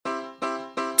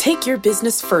Take your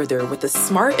business further with the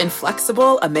smart and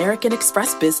flexible American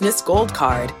Express Business Gold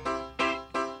Card.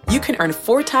 You can earn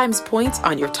 4 times points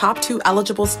on your top 2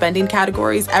 eligible spending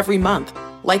categories every month,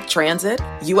 like transit,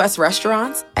 U.S.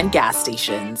 restaurants, and gas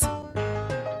stations.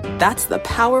 That's the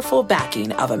powerful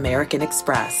backing of American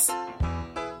Express.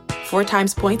 4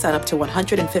 times points on up to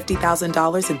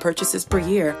 $150,000 in purchases per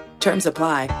year. Terms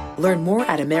apply. Learn more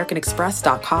at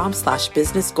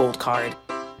americanexpress.com/businessgoldcard.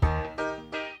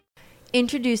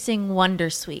 Introducing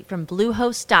Wondersuite from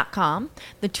Bluehost.com,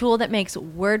 the tool that makes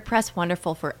WordPress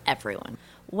wonderful for everyone.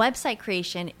 Website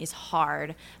creation is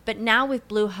hard, but now with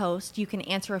Bluehost, you can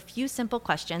answer a few simple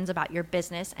questions about your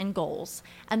business and goals,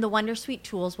 and the Wondersuite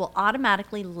tools will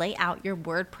automatically lay out your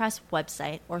WordPress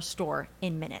website or store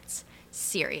in minutes.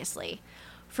 Seriously.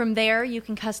 From there, you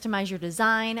can customize your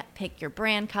design, pick your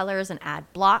brand colors, and add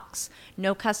blocks.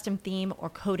 No custom theme or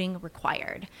coding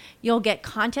required. You'll get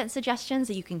content suggestions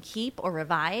that you can keep or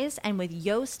revise, and with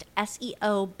Yoast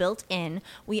SEO built in,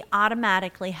 we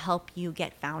automatically help you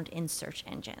get found in search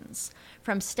engines.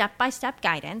 From step-by-step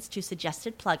guidance to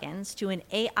suggested plugins to an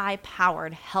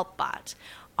AI-powered help bot,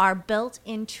 our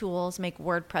built-in tools make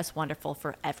WordPress wonderful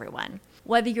for everyone.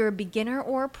 Whether you're a beginner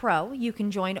or a pro, you can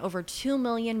join over 2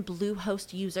 million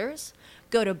Bluehost users.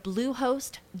 Go to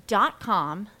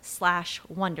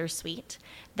bluehost.com/wondersuite.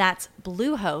 That's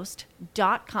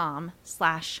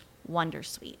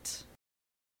bluehost.com/wondersuite.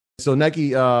 So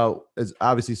Nike is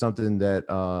obviously something that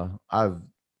I've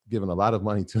given a lot of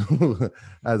money to.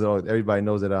 As everybody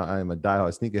knows that I am a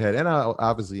diehard sneakerhead, and I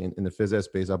obviously in the phys ed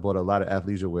space, I bought a lot of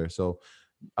athleisure wear. So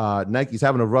Nike's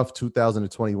having a rough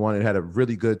 2021. It had a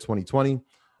really good 2020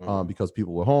 because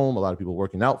people were home. A lot of people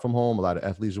working out from home. A lot of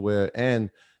athleisure wear,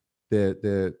 and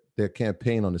their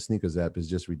campaign on the sneakers app is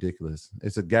just ridiculous.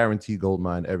 It's a guaranteed gold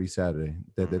mine every Saturday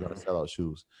that they're going to sell out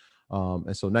shoes.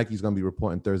 And so Nike's going to be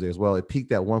reporting Thursday as well. It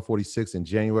peaked at 146 in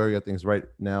January. I think it's right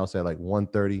now it's at like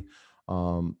 130.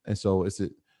 And so it's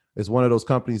one of those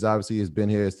companies. Obviously, has been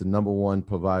here. It's the number one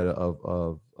provider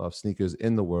of sneakers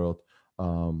in the world.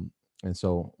 And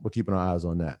so we're keeping our eyes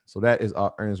on that. So that is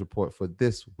our earnings report for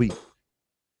this week.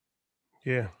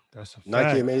 Yeah, that's a fact.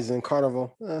 Nike amazing,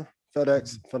 Carnival,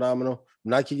 FedEx phenomenal.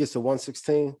 Nike gets to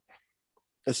 116.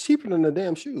 It's cheaper than the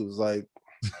damn shoes. Like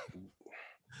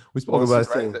we spoke about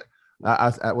it.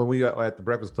 When we were at the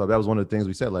Breakfast Club, that was one of the things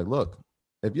we said. Like, look,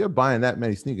 if you're buying that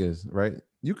many sneakers, right,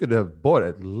 you could have bought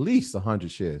at least 100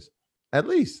 shares, at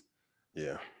least.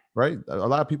 Yeah. Right. A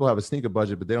lot of people have a sneaker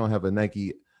budget, but they don't have a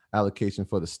Nike allocation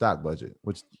for the stock budget,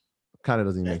 which kind of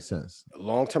doesn't make sense.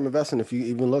 Long-term investment, if you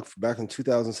even look back in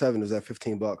 2007, it was at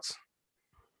 $15.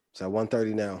 It's at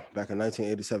 130 now. Back in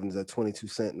 1987, it was at 22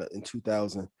 cents. In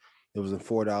 2000, it was at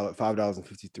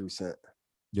 $5.53.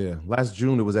 Yeah, last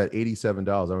June it was at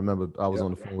 $87. I remember I was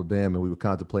on the phone with Bam and we were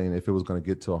contemplating if it was going to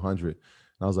get to 100. And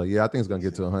I was like, yeah, I think it's going to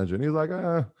get to 100. And he was like,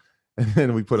 And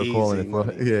then we put a call in it for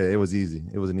it was easy.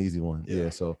 It was an easy one. Yeah,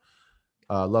 so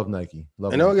love Nike.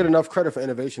 And they don't get enough credit for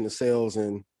innovation and sales,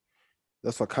 and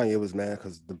that's why Kanye was mad,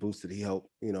 because the boost that he helped,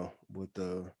 with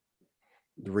the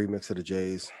remix of the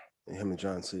Jays and him and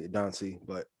Don C.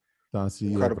 But Don C.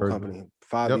 Incredible company.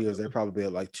 5 years, they probably be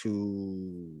at like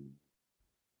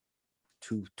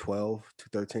 212,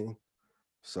 213.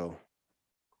 So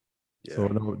yeah. So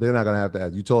no, they're not gonna have to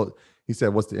add. He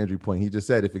said, what's the entry point? He just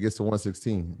said if it gets to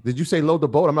 116. Did you say load the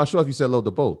boat? I'm not sure if you said load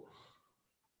the boat.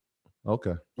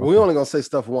 Okay. We only gonna say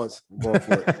stuff once. Going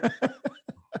for it.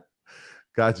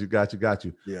 Got you.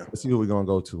 Yeah. Let's see who we're gonna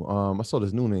go to. I saw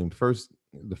this new name.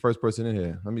 The first person in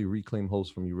here. Let me reclaim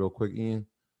host from you real quick, Ian.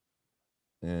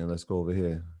 And let's go over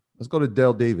here. Let's go to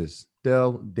Dell Davis.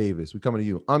 Dell Davis, we're coming to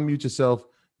you. Unmute yourself.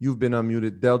 You've been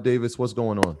unmuted. Dell Davis, what's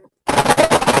going on?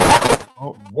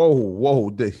 Oh,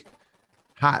 whoa.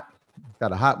 Hot.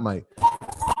 Got a hot mic.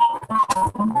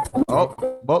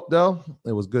 Oh, Dell,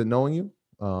 it was good knowing you.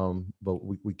 But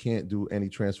we can't do any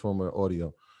transformer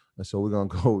audio. And so we're going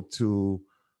to go to,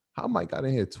 how Mike got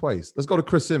in here twice. Let's go to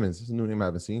Chris Simmons. This is a new name I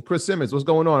haven't seen. Chris Simmons, what's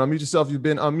going on? Unmute yourself. You've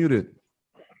been unmuted.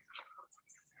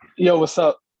 Yo, what's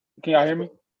up? Can y'all hear me?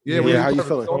 Yeah, how you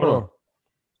feeling? What's going on?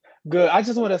 Good. I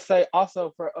just want to say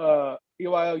also for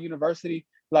EYL University,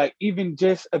 like even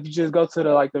just if you just go to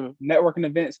the networking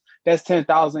events, that's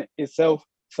 10,000 itself.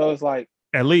 So it's like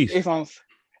at least it's on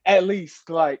at least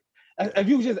like if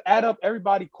you just add up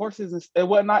everybody courses and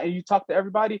whatnot, and you talk to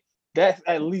everybody, that's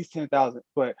at least 10,000.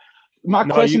 But my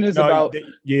question is about.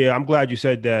 Yeah, I'm glad you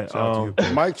said that.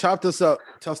 Mike chopped us up.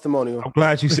 Testimonial. I'm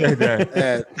glad you said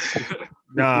that.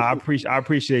 I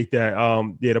appreciate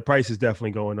that. The price is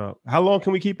definitely going up. How long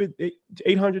can we keep it?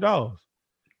 $800.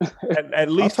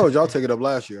 At least. I told y'all take it up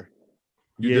last year.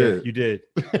 You did.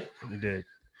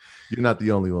 You're not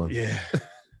the only one. Yeah.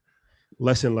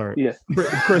 Lesson learned. Yeah.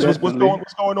 Chris, what's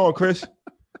going on, Chris?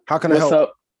 How can I help?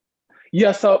 Up?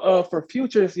 Yeah, so for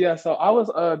futures, so I was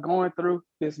going through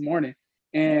this morning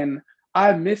and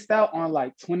I missed out on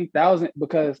like 20,000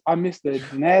 because I missed the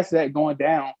NASDAQ going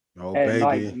down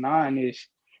like 9-ish.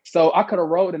 So I could have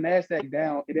rolled the NASDAQ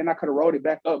down and then I could have rolled it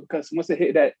back up because once it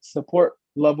hit that support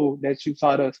level that you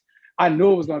taught us, I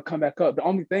knew it was going to come back up. The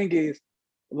only thing is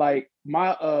like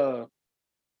my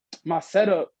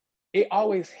setup, it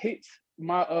always hits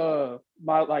my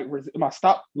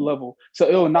stop level, so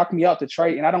it will knock me out to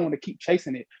trade, and I don't want to keep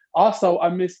chasing it. Also, I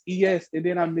missed ES, and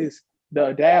then I missed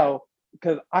the Dow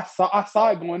because I saw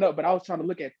it going up, but I was trying to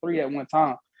look at 3 at one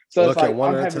time. So look it's like at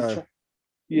one at a time.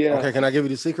 Yeah. Okay, can I give you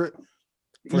the secret?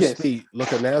 For speed,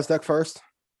 look at NASDAQ first,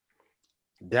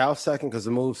 Dow second because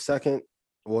it moves second,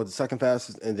 or the second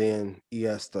fastest, and then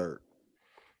ES third.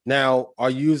 Now,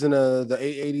 are you using the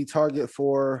 880 target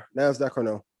for NASDAQ or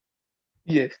no?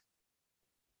 Yes.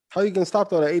 How you can stop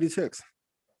though at 86?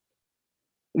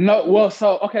 No, well,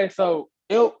 so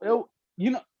it'll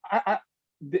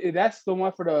that's the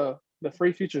one for the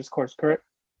free futures course, correct?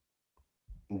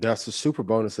 That's the super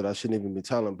bonus that I shouldn't even be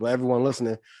telling. But everyone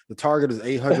listening, the target is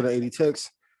 880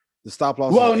 ticks. The stop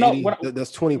loss is 80.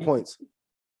 That's 20 points.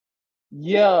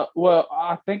 Yeah, well,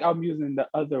 I think I'm using the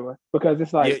other one because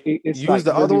it's like it's use like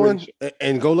the really, other one really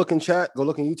and go look in chat. Go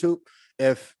look in YouTube.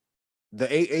 If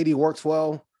the 880 works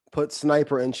well, put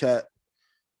sniper in chat.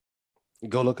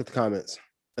 Go look at the comments.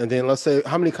 And then let's say,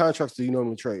 how many contracts do you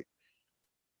normally trade?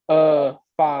 5.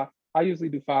 I usually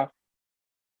do 5.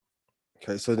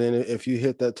 Okay, so then if you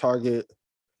hit that target,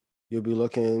 you'll be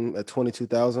looking at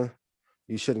 22,000.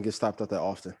 You shouldn't get stopped at that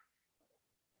often.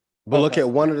 But look at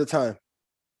one at a time.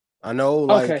 I know,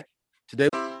 today.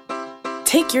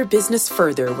 Take your business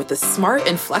further with the smart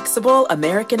and flexible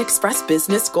American Express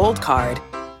Business Gold Card.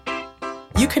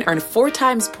 You can earn 4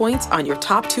 times points on your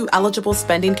top 2 eligible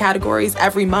spending categories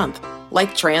every month,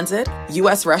 like transit,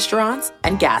 U.S. restaurants,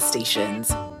 and gas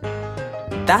stations.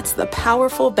 That's the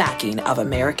powerful backing of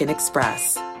American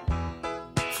Express.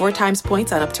 4 times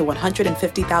points on up to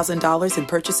 $150,000 in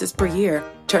purchases per year.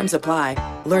 Terms apply.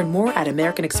 Learn more at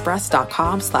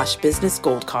americanexpress.com/business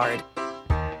gold card.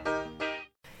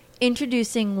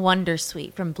 Introducing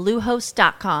Wondersuite from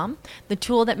Bluehost.com, the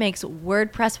tool that makes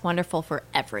WordPress wonderful for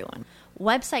everyone.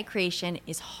 Website creation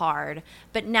is hard,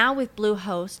 but now with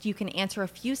Bluehost, you can answer a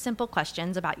few simple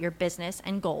questions about your business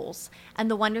and goals, and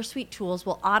the Wondersuite tools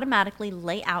will automatically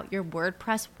lay out your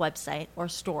WordPress website or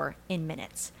store in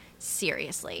minutes.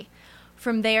 Seriously.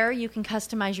 From there, you can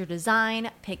customize your design,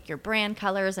 pick your brand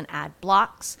colors, and add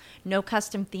blocks. No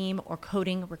custom theme or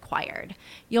coding required.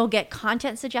 You'll get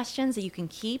content suggestions that you can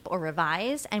keep or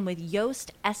revise, and with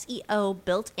Yoast SEO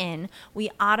built in,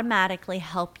 we automatically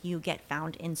help you get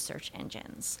found in search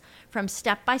engines. From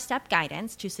step-by-step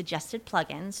guidance to suggested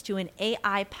plugins to an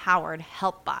AI-powered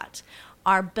help bot,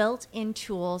 our built-in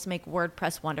tools make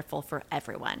WordPress wonderful for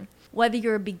everyone. Whether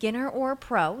you're a beginner or a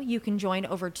pro, you can join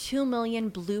over 2 million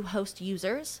Bluehost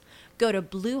users. Go to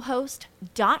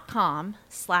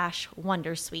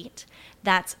bluehost.com/wondersuite.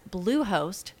 That's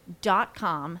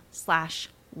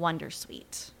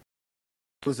bluehost.com/wondersuite.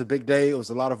 It was a big day. It was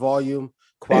a lot of volume.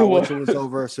 Quad winter was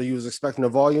over, so you was expecting the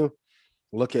volume.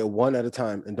 Look at one at a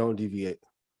time and don't deviate.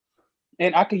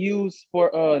 And I could use for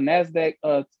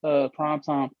NASDAQ prime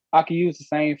time, I could use the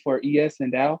same for ES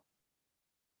and Dow.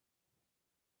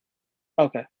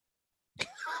 Okay.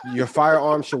 Your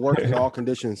firearm should work in all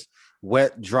conditions.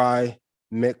 Wet, dry,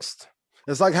 mixed.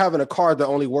 It's like having a car that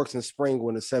only works in spring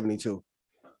when it's 72.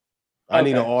 I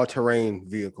need an all-terrain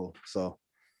vehicle, so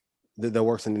that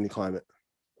works in any climate.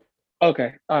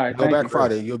 Okay. All right. Go back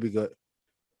Friday. You'll be good.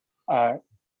 All right.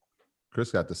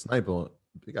 Chris got the sniper.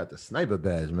 He got the sniper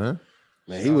badge, man.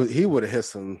 Man, he would have hit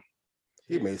some.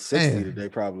 He made 60 today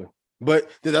probably. But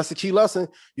that's the key lesson.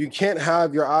 You can't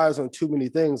have your eyes on too many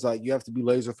things. Like you have to be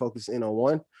laser focused in on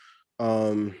one.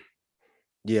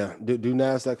 Yeah, do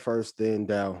NASDAQ first, then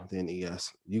Dow, then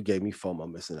ES. You gave me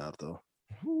FOMO missing out though.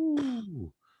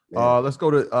 Let's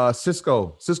go to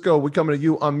Cisco. Cisco, we coming to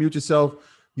you. Unmute yourself.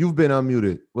 You've been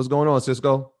unmuted. What's going on,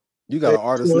 Cisco? You got an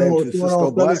artist name too,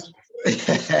 Cisco Black.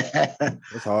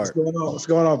 That's hard. What's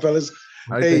going on, fellas?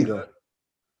 Hey,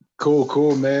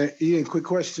 cool, man. Ian, quick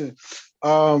question.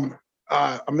 I'm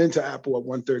into Apple at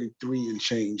 133 and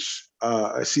change.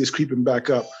 I see it's creeping back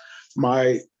up.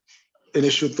 My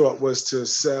initial thought was to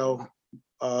sell,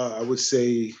 I would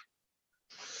say,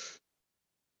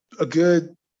 a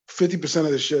good 50%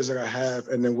 of the shares that I have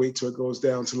and then wait till it goes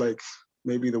down to like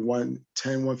maybe the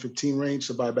 110, 115 range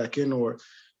to buy back in, or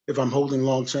if I'm holding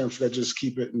long term, should I just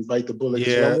keep it and bite the bullet?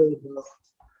 Yeah.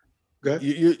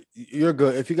 You're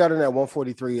good. If you got in at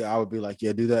 143, I would be like,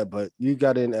 yeah, do that. But you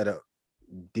got in at a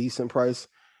decent price.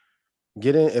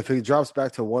 Get in. If it drops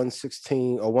back to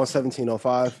 116 or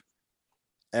 117.05,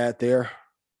 add there.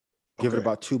 Give it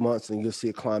about 2 months, and you'll see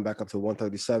it climb back up to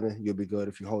 137. You'll be good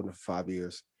if you're holding it for 5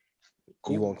 years.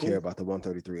 Cool, you won't care about the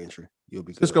 133 entry. You'll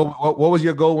be good. Cisco, what was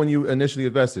your goal when you initially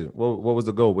invested? What was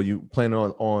the goal? Were you planning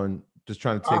on just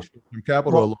trying to take short-term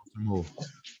capital or long-term move?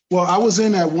 Well, I was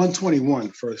in at 121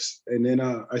 first, and then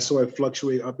I saw it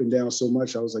fluctuate up and down so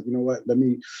much. I was like, you know what? Let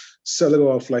me sell it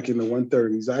off like in the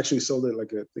 130s. I actually sold it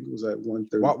like I think it was at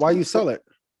 130. Why you sell it?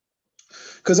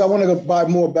 Because I wanted to buy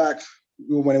more back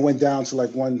when it went down to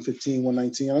like 115,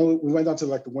 119. I know we went down to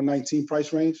like the 119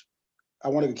 price range. I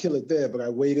wanted to kill it there, but I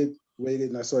waited,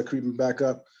 and I saw it creeping back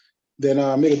up. Then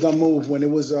I made a dumb move when it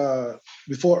was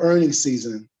before earnings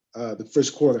season, the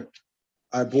first quarter.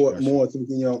 I bought more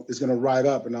thinking, it's going to ride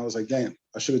up. And I was like, damn,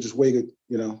 I should have just waited,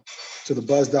 till the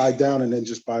buzz died down and then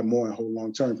just buy more and hold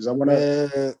long term. Because I want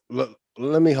to.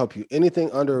 Let me help you.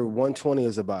 Anything under 120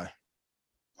 is a buy.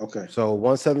 Okay. So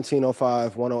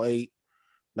 117.05, 108,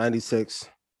 96,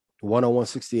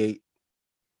 101.68,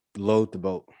 load the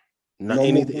boat.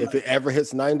 Anything, if it ever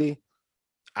hits 90,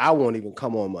 I won't even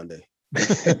come on Monday. I'm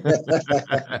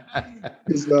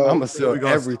going to sell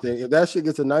everything. If that shit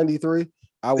gets to 93,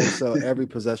 I will sell every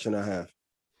possession I have.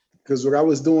 Because what I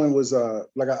was doing was I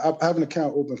have an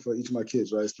account open for each of my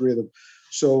kids, right? It's 3 of them.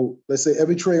 So let's say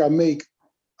every trade I make,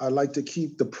 I like to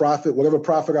keep the profit, whatever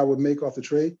profit I would make off the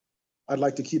trade, I'd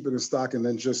like to keep it in stock and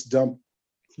then just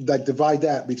divide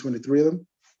that between the 3 of them.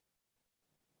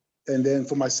 And then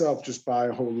for myself, just buy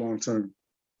a whole long term.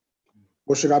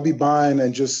 Or should I be buying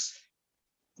and just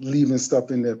leaving stuff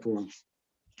in there for them?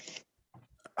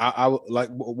 I would like,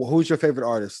 who's your favorite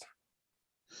artist?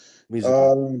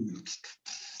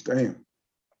 Damn,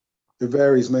 it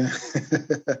varies, man.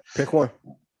 Pick one.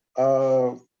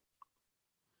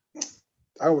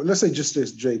 Let's say just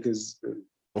this Drake is.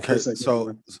 Okay,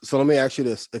 so let me ask you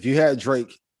this: if you had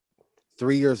Drake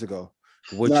 3 years ago,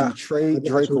 would you trade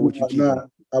Drake or would you keep him?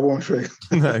 I won't trade.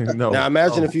 No. Now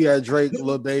imagine if you had Drake,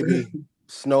 Lil Baby,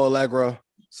 Snow Allegra,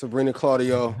 Sabrina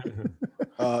Claudio,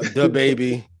 Da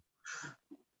Baby.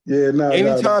 Yeah, no.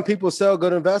 Anytime people sell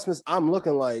good investments, I'm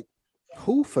looking like,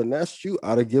 who finessed you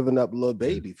out of giving up Lil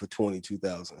Baby for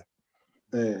 $22,000?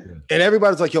 And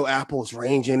everybody's like, yo, Apple's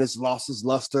ranging, it's lost its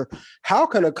luster. How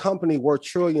can a company worth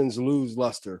trillions lose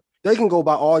luster? They can go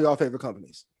buy all y'all favorite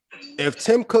companies. If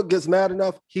Tim Cook gets mad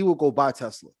enough, he will go buy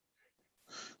Tesla.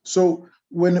 So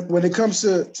when it comes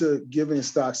to giving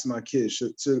stocks to my kids,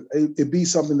 should it be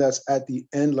something that's at the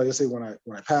end, like I say, when I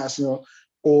pass,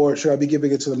 or should I be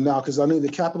giving it to them now? Because I know the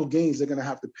capital gains they're going to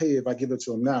have to pay if I give it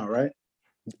to them now, right?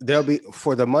 They'll be,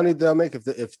 for the money they'll make,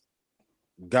 if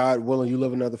God willing you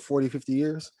live another 40, 50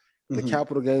 years, the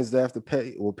capital gains they have to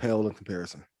pay will pale in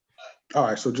comparison. All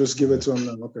right, so just give it to him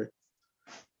then. Okay.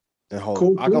 And hold.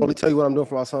 Cool. I can only tell you what I'm doing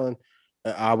for my son.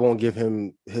 I won't give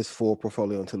him his full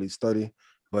portfolio until he's 30.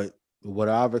 But what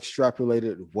I've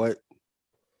extrapolated, what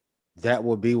that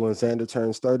will be when Xander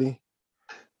turns 30,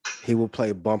 he will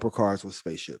play bumper cars with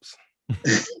spaceships.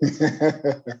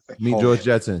 Meet George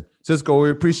Jetson. Cisco, we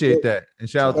appreciate that. And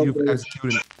shout out to you for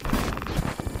executing.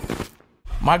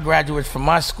 My graduates from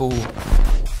my school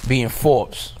being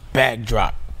Forbes, bag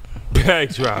drop.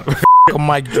 Bag drop. A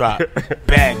mic drop.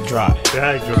 Bag drop.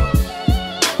 Bag drop.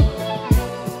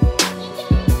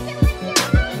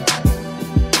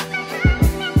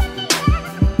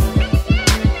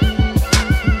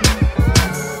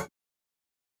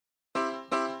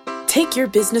 Take your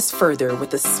business further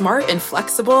with the smart and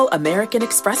flexible American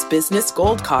Express Business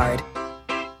Gold Card.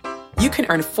 You can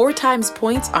earn 4 times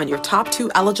points on your top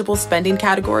 2 eligible spending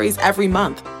categories every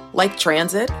month, like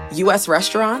transit, U.S.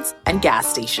 restaurants, and gas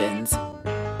stations.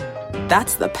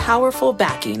 That's the powerful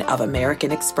backing of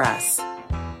American Express.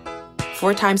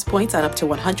 4 times points on up to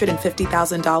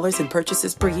 $150,000 in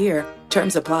purchases per year.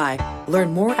 Terms apply.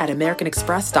 Learn more at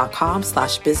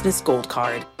americanexpress.com/business gold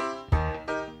card.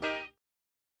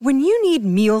 When you need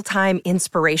mealtime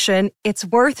inspiration, it's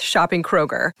worth shopping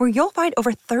Kroger, where you'll find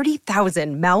over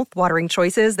 30,000 mouth-watering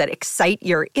choices that excite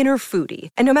your inner foodie.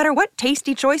 And no matter what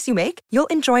tasty choice you make, you'll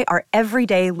enjoy our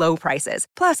everyday low prices,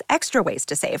 plus extra ways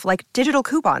to save, like digital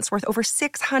coupons worth over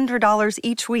 $600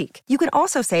 each week. You can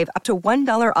also save up to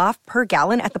 $1 off per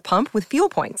gallon at the pump with fuel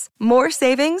points. More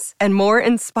savings and more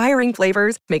inspiring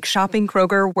flavors make shopping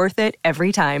Kroger worth it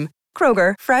every time.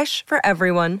 Kroger, fresh for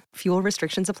everyone. Fuel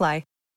restrictions apply.